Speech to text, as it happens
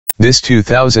This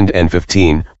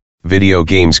 2015, video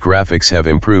games graphics have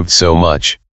improved so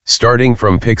much, starting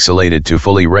from pixelated to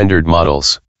fully rendered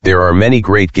models. There are many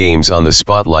great games on the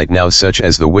spotlight now, such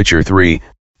as The Witcher 3,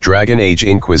 Dragon Age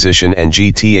Inquisition and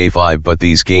GTA 5, but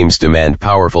these games demand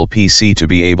powerful PC to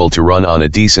be able to run on a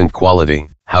decent quality.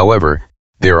 However,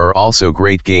 there are also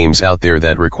great games out there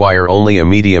that require only a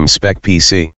medium spec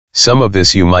PC. Some of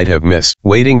this you might have missed,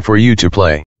 waiting for you to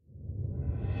play.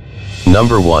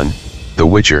 Number 1. The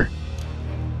Witcher.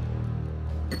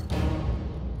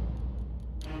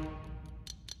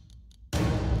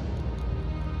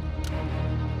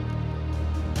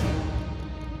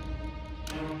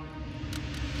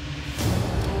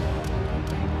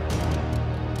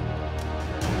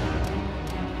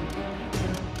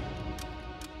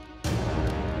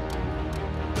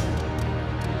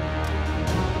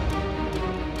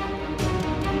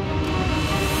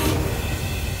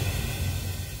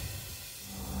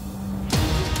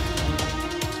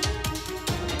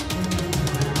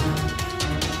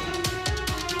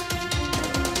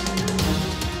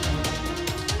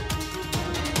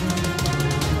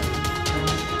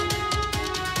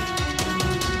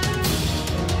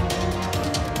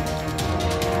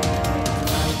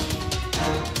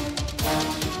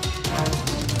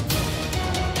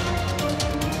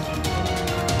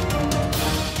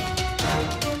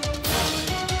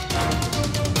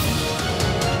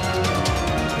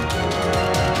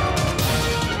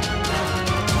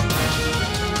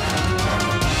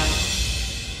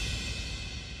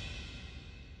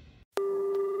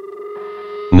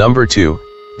 Number 2.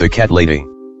 The Cat Lady.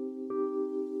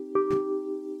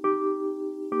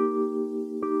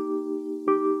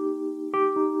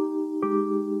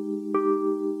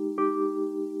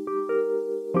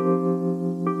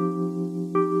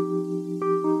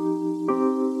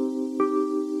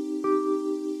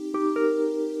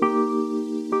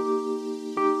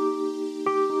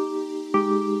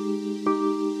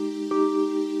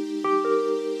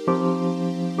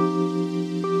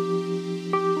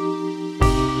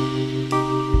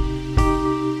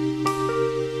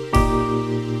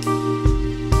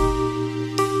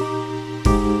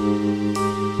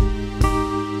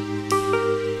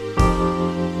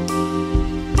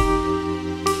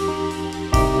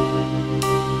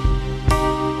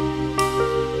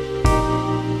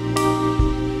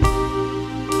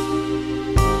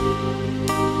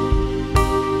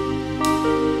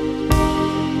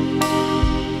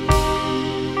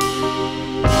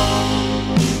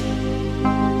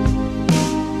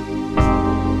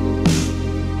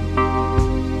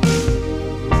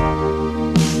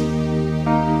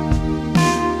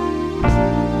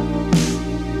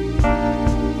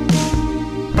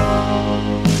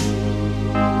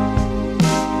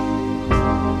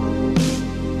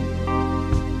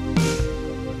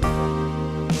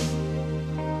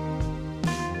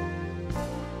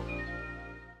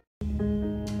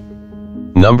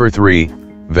 Number 3.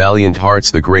 Valiant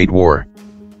Hearts: The Great War.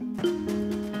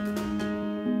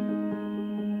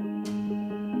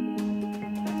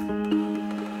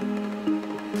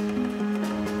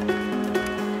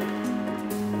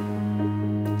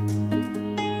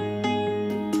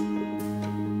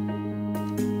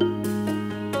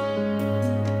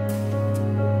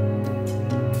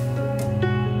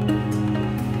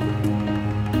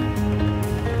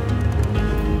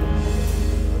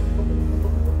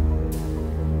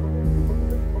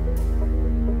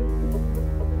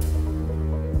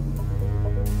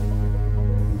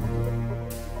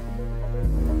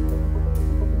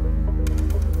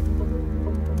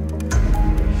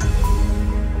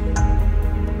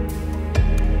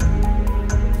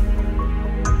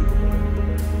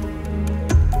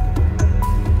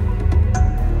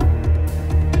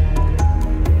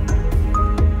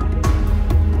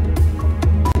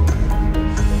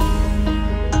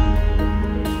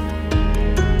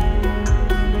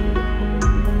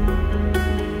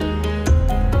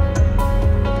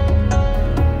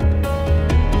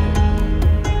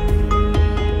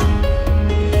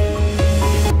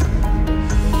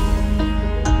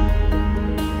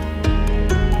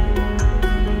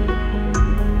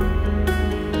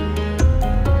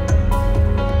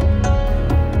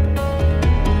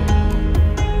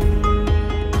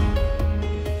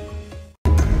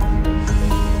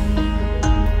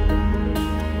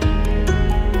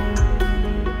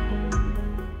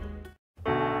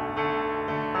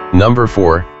 Number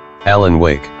 4. Alan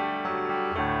Wake.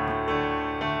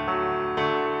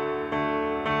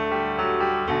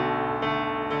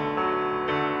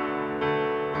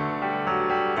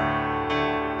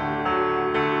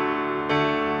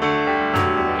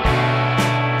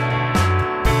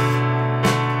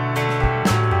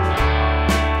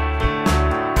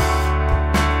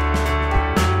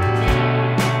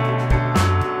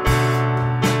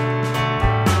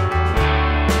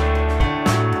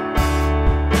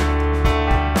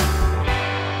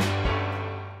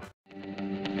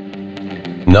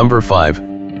 Number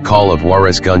 5, Call of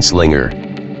Juarez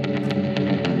Gunslinger.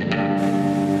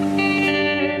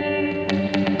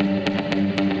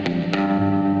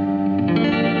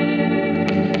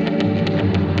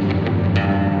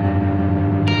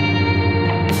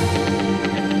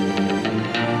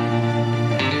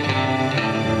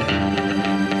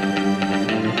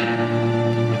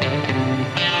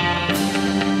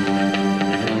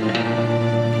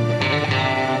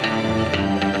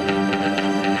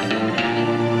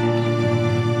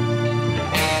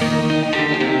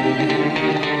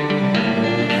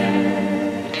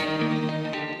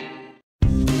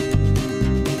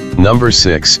 Number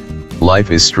 6,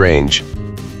 Life is Strange.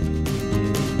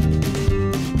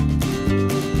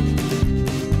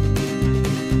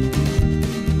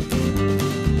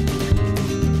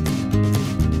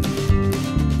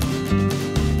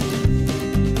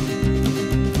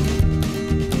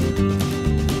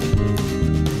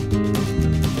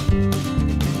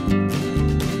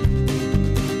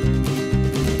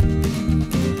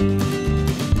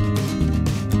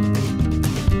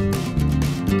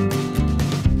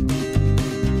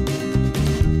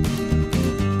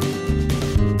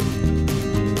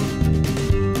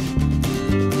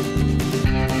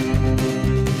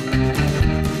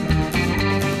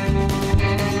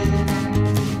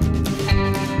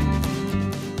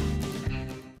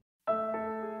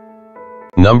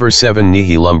 Number 7,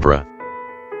 Nihilumbra.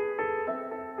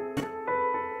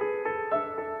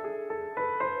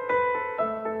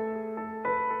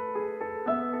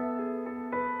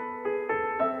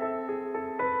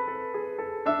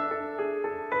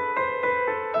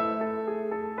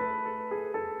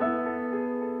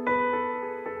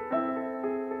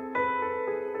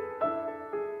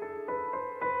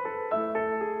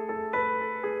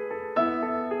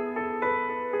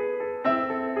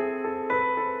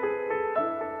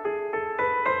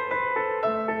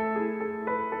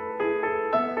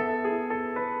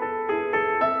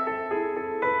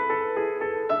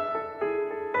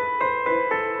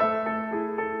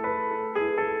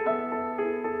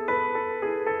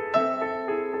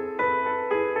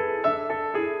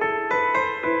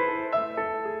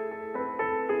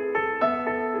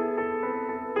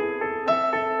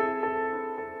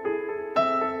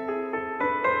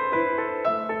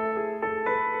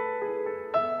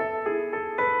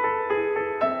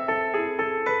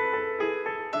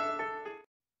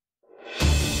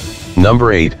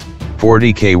 Number 8,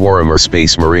 40K Warhammer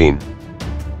Space Marine.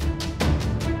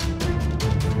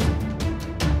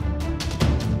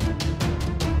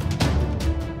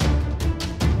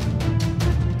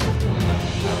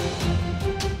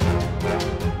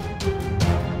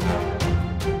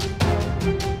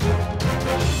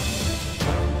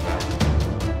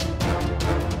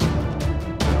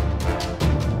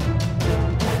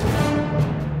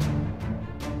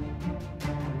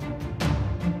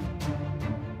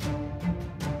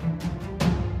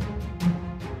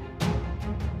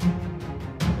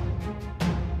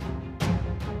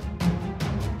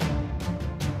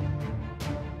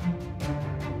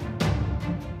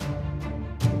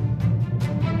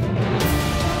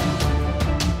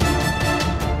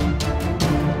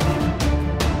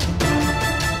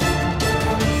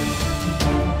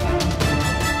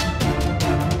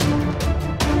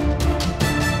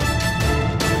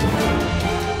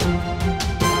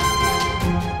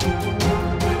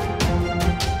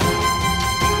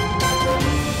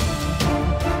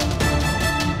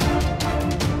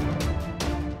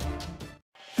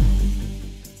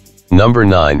 Number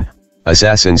 9,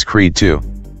 Assassin's Creed 2.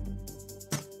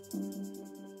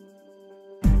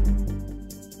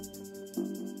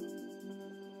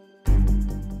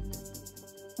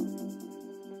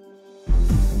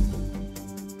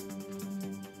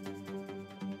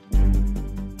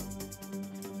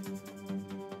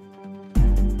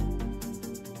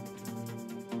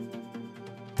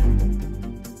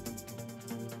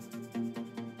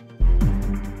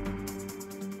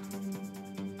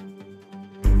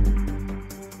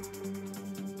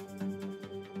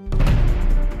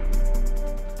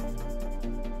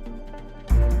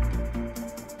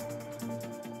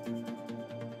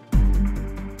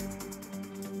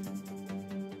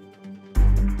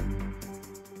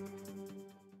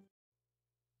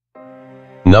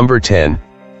 Number 10,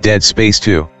 Dead Space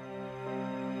 2.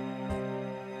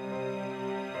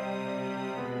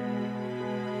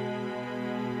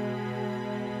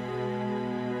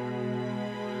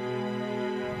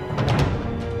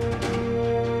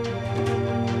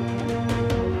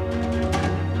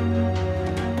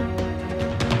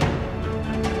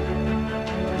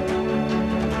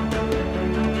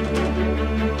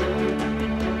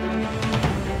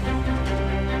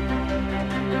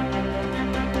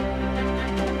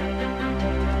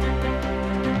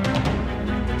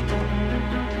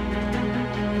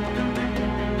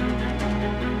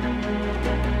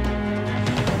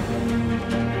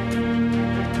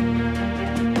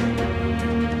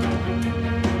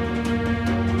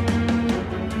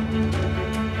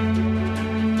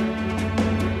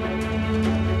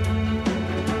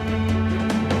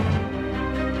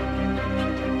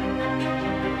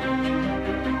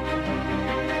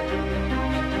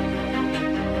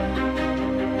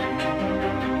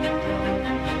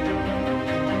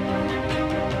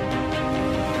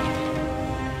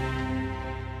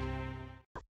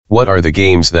 What are the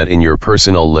games that in your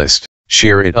personal list?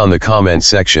 Share it on the comment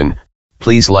section.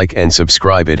 Please like and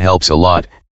subscribe, it helps a lot,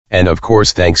 and of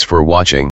course thanks for watching.